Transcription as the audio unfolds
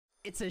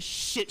It's a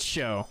shit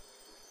show.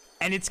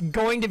 And it's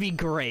going to be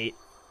great.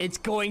 It's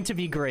going to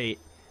be great.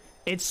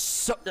 It's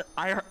so...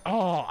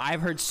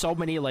 I've heard so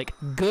many, like,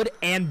 good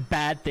and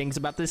bad things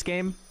about this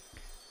game.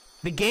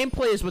 The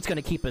gameplay is what's going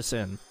to keep us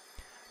in.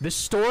 The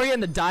story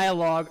and the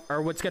dialogue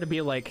are what's going to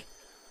be like,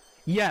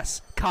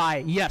 yes, Kai,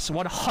 yes,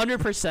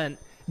 100%.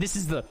 This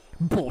is the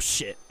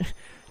bullshit.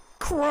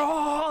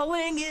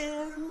 Crawling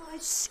in my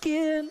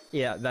skin.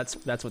 Yeah, that's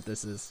what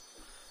this is.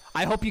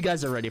 I hope you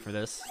guys are ready for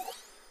this.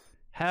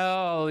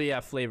 Hell yeah,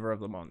 flavor of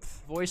the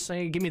month. Voice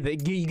saying, give me the,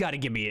 you gotta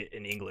give me it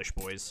in English,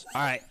 boys.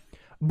 All right,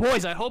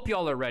 boys, I hope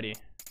y'all are ready.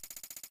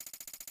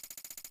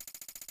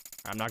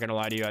 I'm not gonna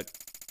lie to you,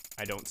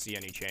 I don't see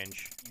any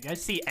change. You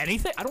guys see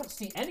anything? I don't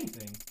see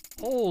anything.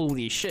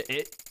 Holy shit,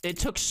 it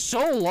took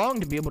so long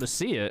to be able to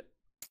see it.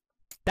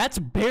 That's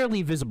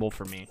barely visible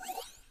for me.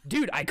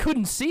 Dude, I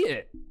couldn't see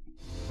it.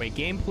 Wait,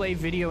 gameplay,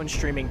 video, and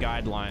streaming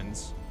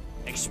guidelines.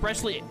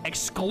 Expressly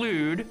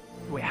exclude.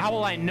 Wait, how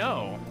will I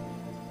know?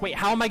 Wait,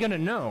 how am I gonna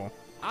know?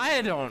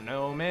 I don't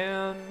know,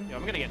 man. Yo,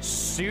 I'm gonna get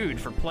sued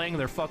for playing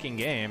their fucking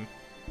game.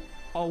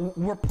 Oh,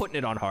 we're putting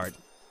it on hard.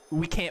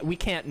 We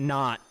can't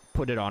not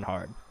put it on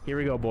hard. Here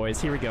we go,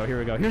 boys. Here we go, here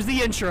we go. Here's the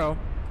intro.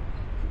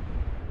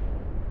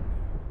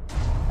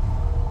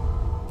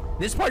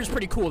 This part is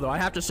pretty cool, though. I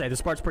have to say,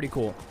 this part's pretty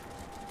cool.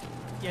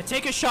 Yeah,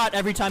 take a shot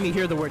every time you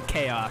hear the word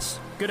chaos.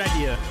 Good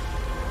idea.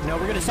 No,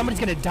 somebody's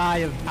gonna die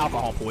of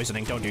alcohol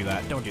poisoning. Don't do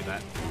that. Don't do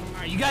that. All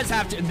right, you guys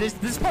have to.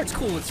 This part's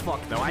cool as fuck,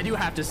 though. I do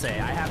have to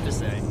say. I have to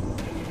say.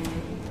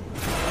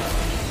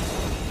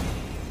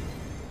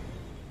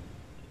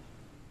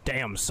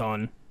 Damn,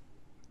 son.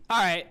 All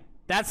right,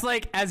 that's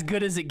like as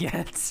good as it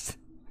gets.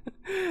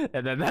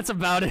 And then that's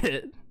about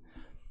it.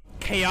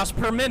 Chaos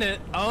per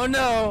minute. Oh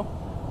no.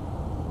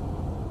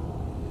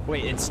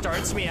 Wait, it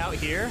starts me out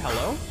here.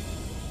 Hello?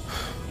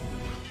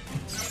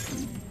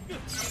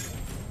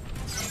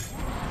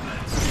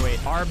 Wait,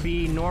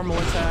 RB, normal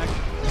attack.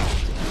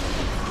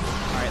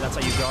 Alright, that's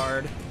how you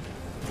guard.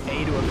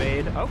 A to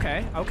evade.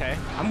 Okay, okay.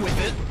 I'm with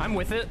it. I'm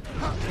with it.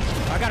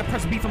 I gotta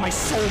press B for my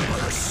soul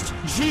burst.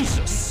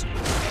 Jesus!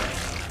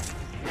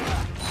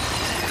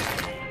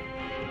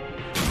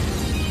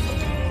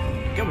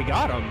 Good, we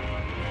got him.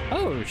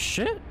 Oh,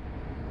 shit.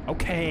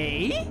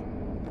 Okay.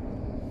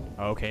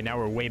 Okay, now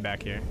we're way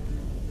back here.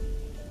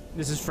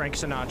 This is Frank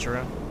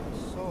Sinatra.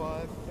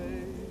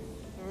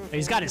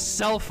 He's got his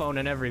cell phone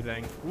and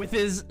everything. With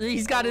his,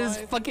 he's got his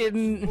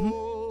fucking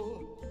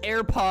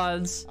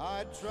AirPods.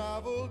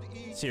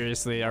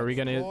 Seriously, are we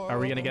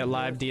gonna get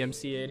live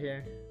DMCA'd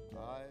here?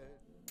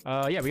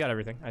 Yeah, we got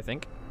everything. I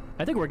think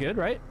we're good,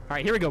 right? All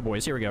right, here we go,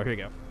 boys. Here we go. Here we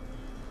go.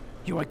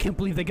 Yo, I can't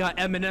believe they got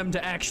Eminem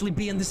to actually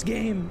be in this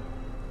game.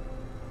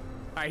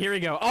 All right, here we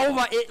go. Oh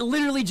my! It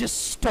literally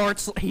just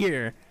starts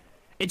here.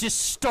 It just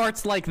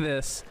starts like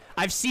this.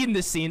 I've seen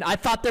this scene. I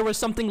thought there was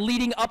something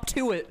leading up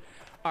to it.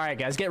 All right,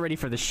 guys, get ready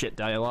for the shit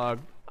dialogue.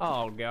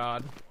 Oh,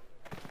 God.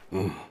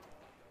 My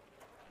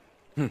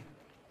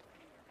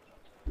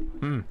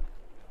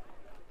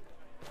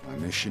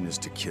mission is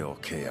to kill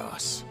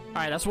chaos. All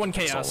right, that's one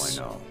chaos. That's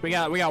all I know. We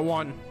got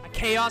one. A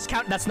chaos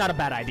count. That's not a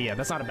bad idea.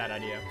 That's not a bad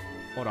idea.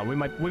 Hold on, we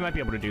might be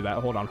able to do that.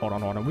 Hold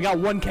on. We got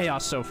one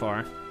chaos so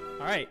far.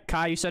 All right,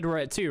 Kai, you said we're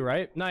at 2,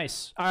 right?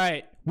 Nice. All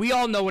right, we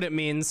all know what it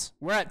means.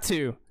 We're at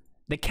 2.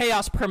 The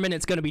chaos per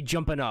minute's gonna be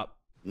jumping up.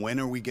 When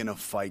are we gonna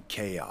fight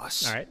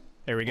chaos? All right.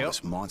 There we go.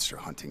 This monster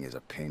hunting is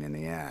a pain in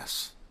the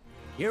ass.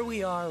 Here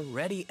we are,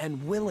 ready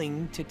and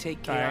willing to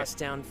take chaos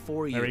down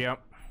for you. There we go.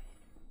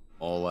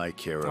 All I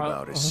care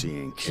about is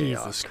seeing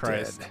chaos dead.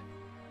 Christ.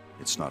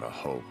 It's not a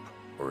hope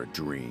or a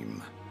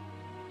dream.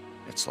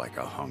 It's like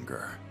a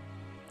hunger.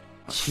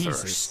 A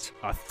thirst.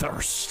 A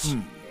thirst.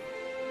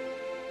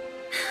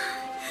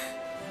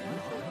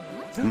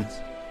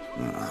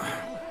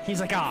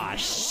 He's like, ah,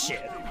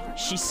 shit.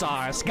 She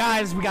saw us.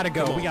 Guys, we gotta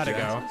go. We gotta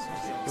go.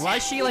 Why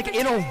is she like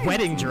in a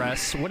wedding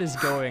dress? What is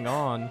going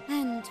on?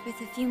 And with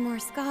a few more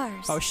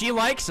scars. Oh, she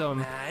likes him.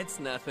 Nah, it's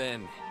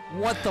nothing.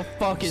 What the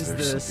fuck is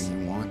this?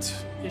 Something you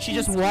want? She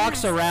just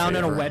walks around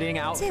in a wedding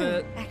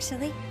outfit. 2,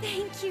 actually.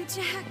 Thank you,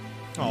 Jack.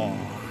 Oh.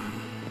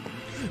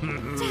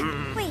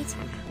 Jack, wait.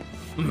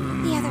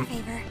 The other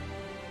favor.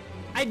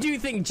 I do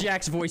think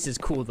Jack's voice is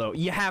cool though.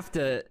 You have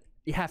to.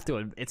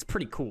 It's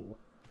pretty cool.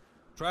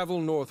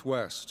 Travel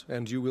northwest,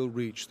 and you will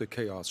reach the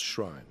Chaos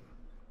Shrine.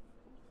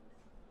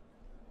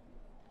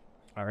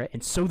 All right,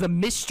 and so the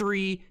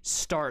mystery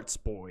starts,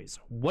 boys.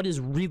 What is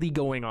really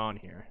going on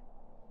here?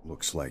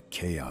 Looks like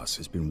chaos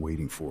has been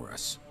waiting for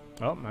us.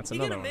 Oh, that's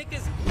another one.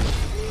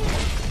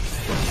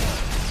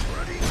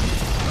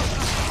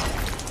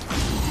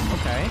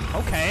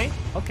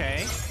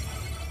 Okay.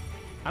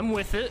 I'm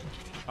with it.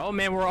 Oh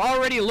man, we're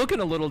already looking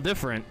a little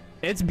different.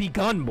 It's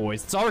begun,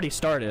 boys. It's already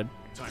started.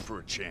 Time for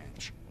a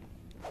change.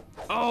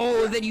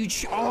 Oh, then you.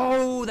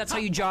 Oh, that's how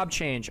you job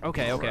change.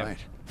 Okay. Right.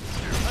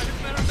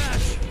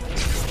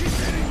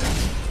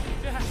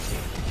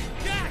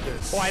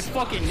 Oh, I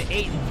fucking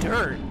ate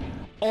dirt.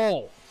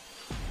 Oh.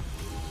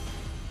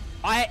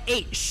 I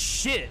ate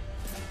shit.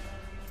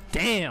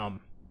 Damn.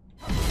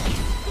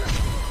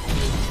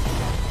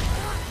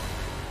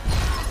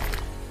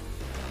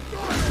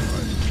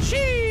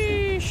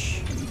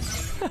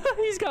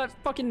 He's got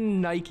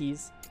fucking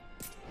Nikes.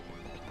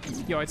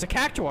 Yo, it's a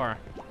cactuar.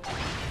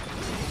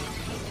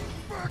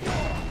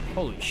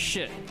 Holy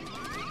shit.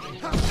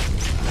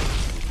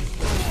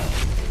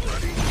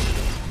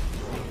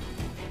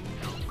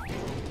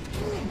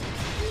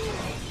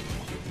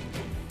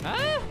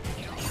 Ah!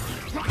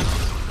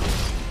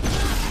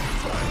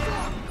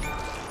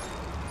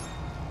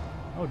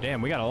 Oh,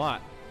 damn, we got a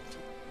lot.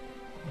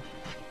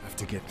 Have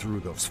to get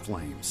through those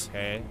flames.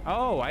 Okay.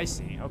 Oh, I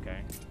see.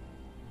 Okay.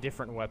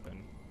 Different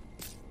weapon.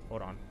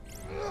 Hold on.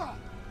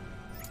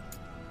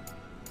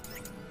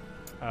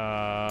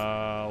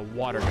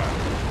 Water gun.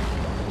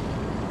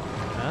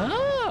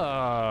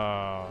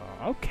 Oh,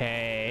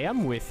 okay.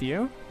 I'm with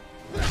you.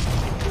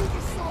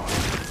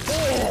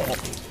 Oh!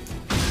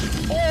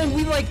 Oh,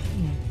 we like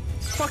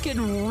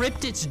fucking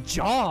ripped its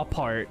jaw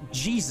apart.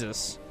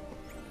 Jesus.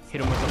 Hit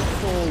him with a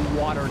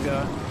full water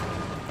gun.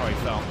 Oh, he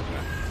fell.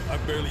 I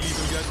barely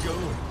even got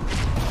going.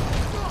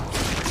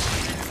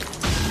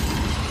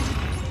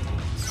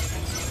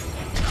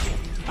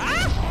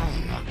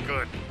 Ah!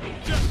 Good.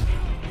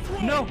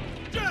 No!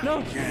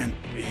 No! Can't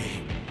be.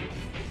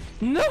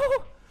 No!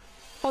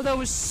 Oh, that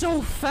was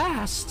so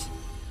fast.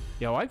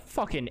 Yo, I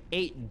fucking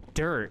ate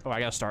dirt. Oh, I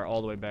gotta start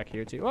all the way back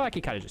here, too. Oh, I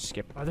can kind of just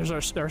skip. Oh, there's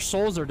our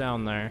souls are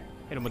down there.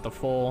 Hit him with the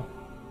full.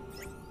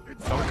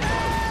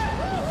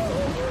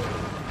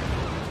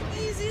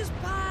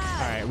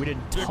 Alright, we did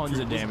tons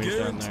of damage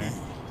down there.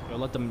 Yo,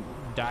 let them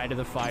die to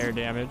the fire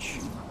damage.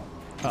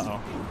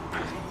 Uh-oh.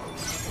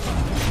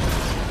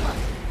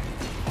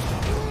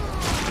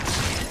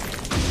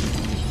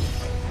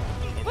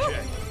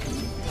 Okay.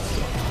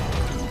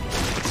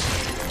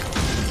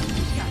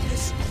 We got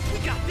this. We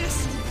got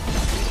this.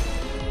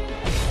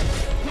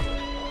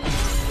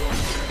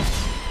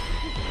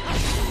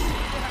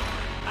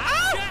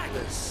 Ah!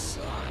 This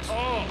sucks.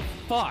 Oh,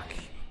 fuck.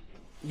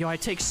 Yo, I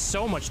take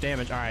so much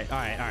damage. All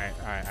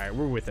right.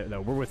 We're with it,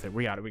 though. We're with it.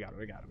 We got it.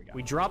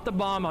 We drop the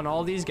bomb on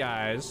all these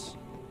guys,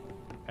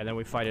 and then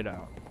we fight it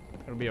out.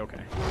 It'll be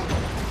okay.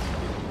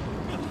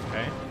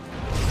 Okay.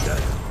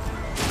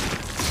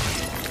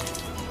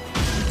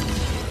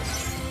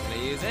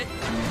 Gonna use it.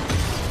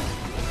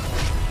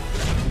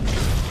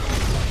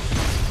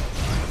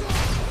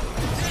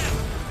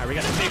 All right, we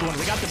got the big one.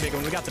 We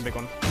got the big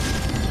one.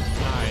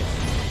 Nice.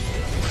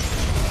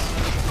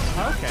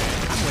 Okay,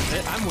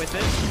 I'm with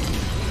it.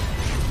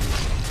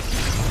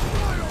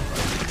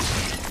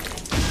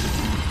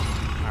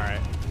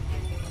 Alright.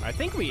 I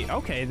think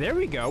okay, there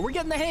we go. We're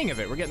getting the hang of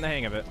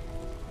it.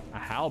 A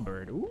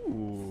halberd.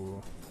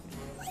 Ooh.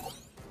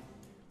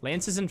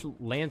 Lances and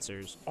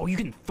lancers. Oh, you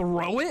can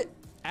throw it?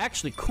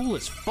 Actually, cool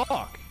as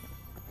fuck.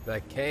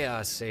 That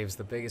Chaos saves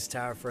the biggest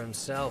tower for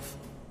himself.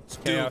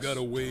 Still got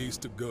a ways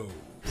to go.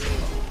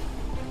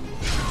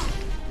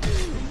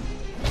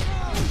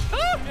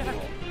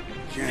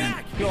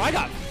 Yo, I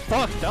got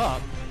fucked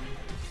up.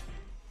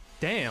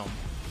 Damn.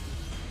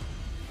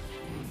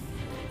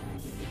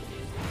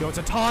 Yo, it's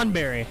a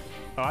Tonberry.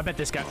 Oh, I bet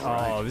this guy.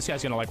 Oh, this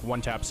guy's gonna like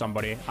one-tap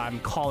somebody. I'm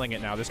calling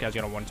it now. This guy's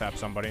gonna one-tap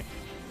somebody.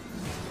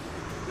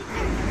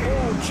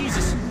 Oh,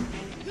 Jesus.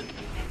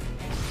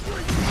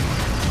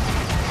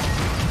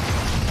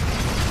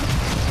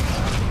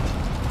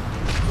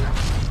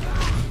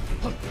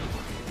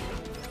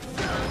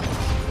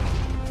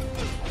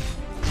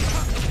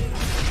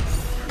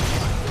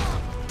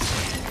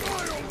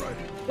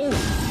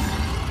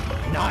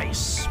 Oh,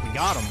 nice.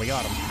 We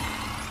got him.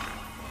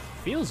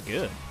 Feels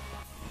good.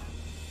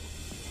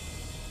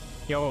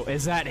 Yo,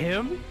 is that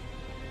him?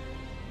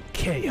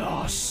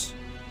 Chaos.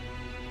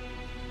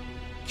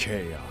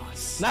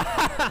 Chaos.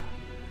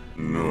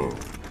 No.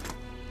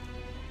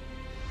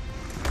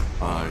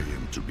 I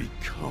am to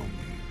become.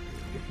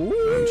 Ooh.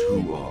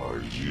 And who are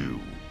you?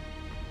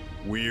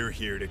 We're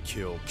here to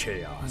kill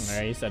Chaos.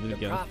 Alright, he said it The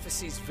again.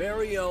 prophecy's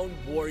very own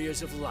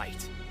Warriors of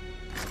Light.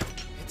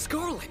 It's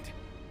Garland.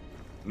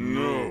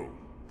 No.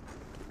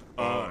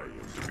 I am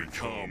to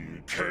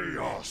become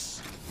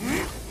Chaos.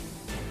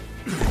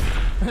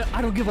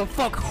 I don't give a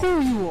fuck who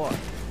you are.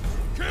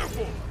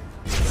 Careful!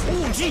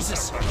 Oh,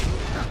 Jesus.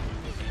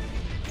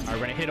 Alright, we're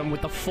gonna hit him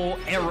with the full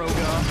arrow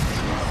gun.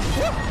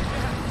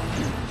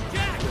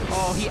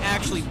 Oh, he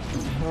actually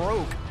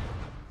broke.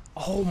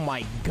 Oh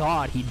my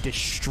god, he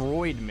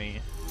destroyed me.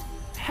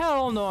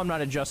 Hell no, I'm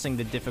not adjusting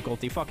the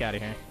difficulty. Fuck out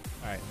of here.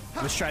 Alright,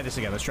 let's try this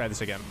again.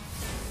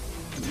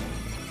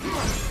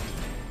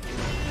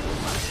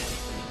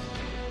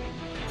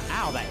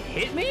 Ow, that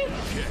hit me?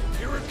 Okay,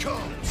 here it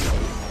comes.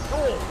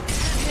 Oh.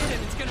 Hit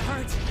him, it's gonna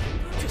hurt.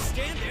 Just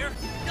stand there.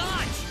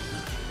 Dodge.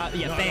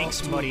 Yeah,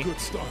 thanks, buddy. Good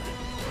start.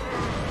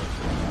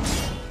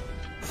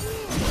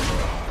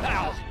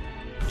 Ow.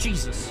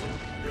 Jesus.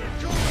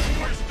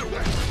 Waste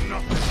away for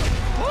nothing.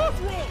 Oh,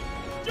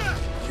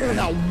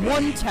 that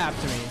one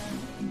tapped me.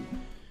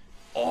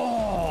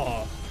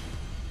 Oh.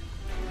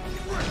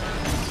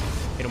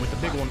 Hit him with the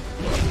big one.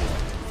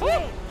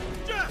 Oh.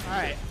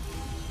 Alright.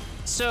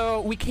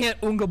 So, we can't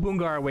Oonga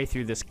Boonga our way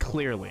through this,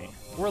 clearly.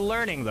 We're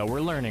learning, though.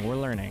 We're learning.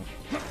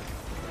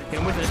 Hit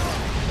him with it.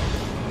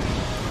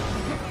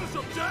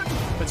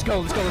 Let's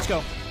go, let's go, let's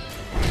go.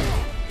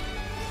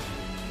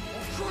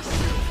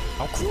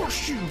 I'll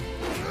crush you.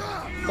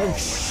 Oh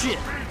shit.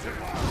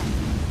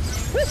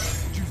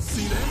 Did you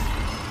see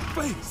that?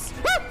 Face!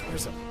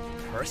 There's a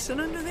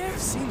person under there?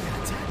 I've seen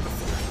that attack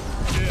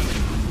before.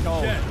 Yeah.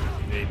 Oh. Dead,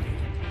 maybe.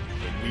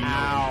 But we know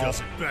Ow. he does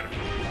it better.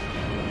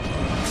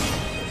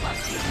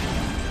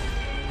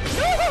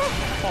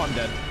 Oh, I'm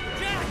dead.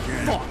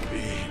 Fuck.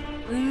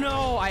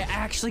 No, I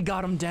actually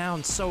got him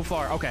down so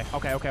far. Okay,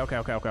 okay, okay, okay,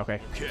 okay, okay,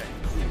 okay. Okay,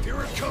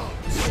 here it comes.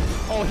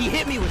 Oh, he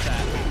hit me with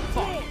that.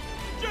 Fuck.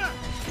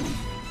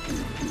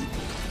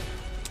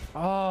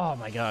 Oh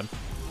my god.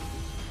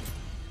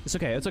 It's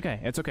okay, it's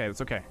okay, it's okay,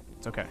 it's okay,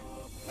 it's okay.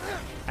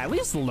 At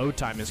least the load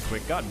time is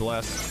quick, God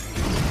bless.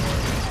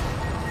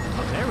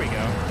 Oh, there we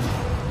go.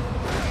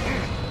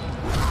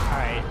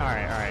 Alright,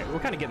 alright, alright. We're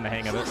kind of getting the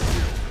hang of it.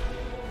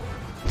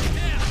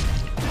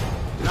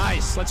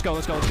 Nice, let's go,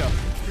 let's go, let's go.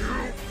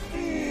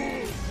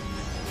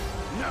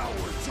 Now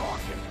we're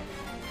talking.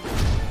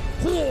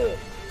 Whoa.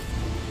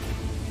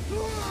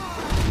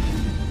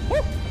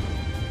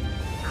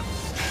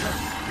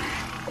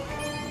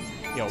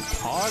 Yo,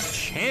 Pog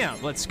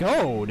Champ, let's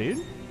go,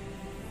 dude.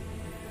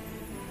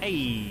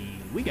 Hey,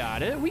 we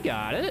got it, we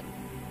got it.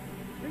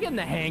 We're getting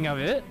the hang of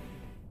it.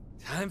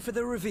 Time for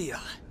the reveal.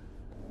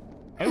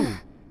 Oh,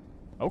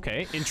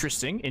 okay,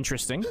 interesting,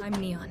 interesting. I'm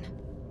Neon.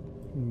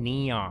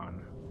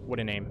 Neon, what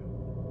a name.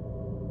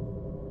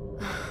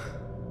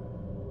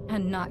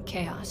 And not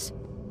Chaos.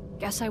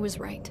 Guess I was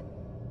right.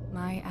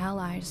 My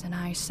allies and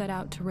I set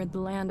out to rid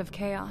the land of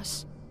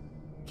Chaos.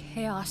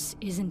 Chaos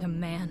isn't a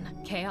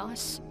man.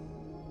 Chaos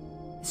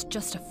is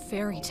just a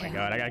fairy tale. Oh my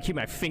god, I gotta keep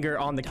my finger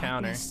on the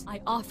Darkness.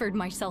 I offered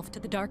myself to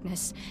the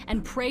darkness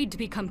and prayed to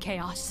become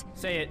Chaos. counter.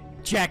 Say it,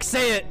 Jack,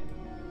 say it.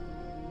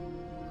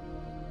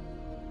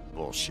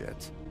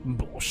 Bullshit.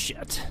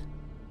 Bullshit.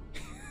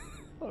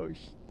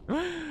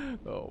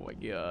 Oh my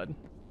god.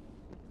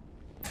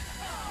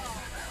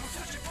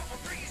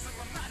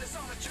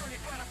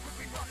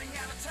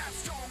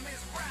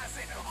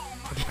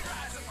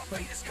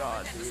 My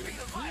god, dude.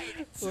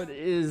 What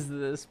is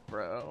this,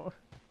 bro?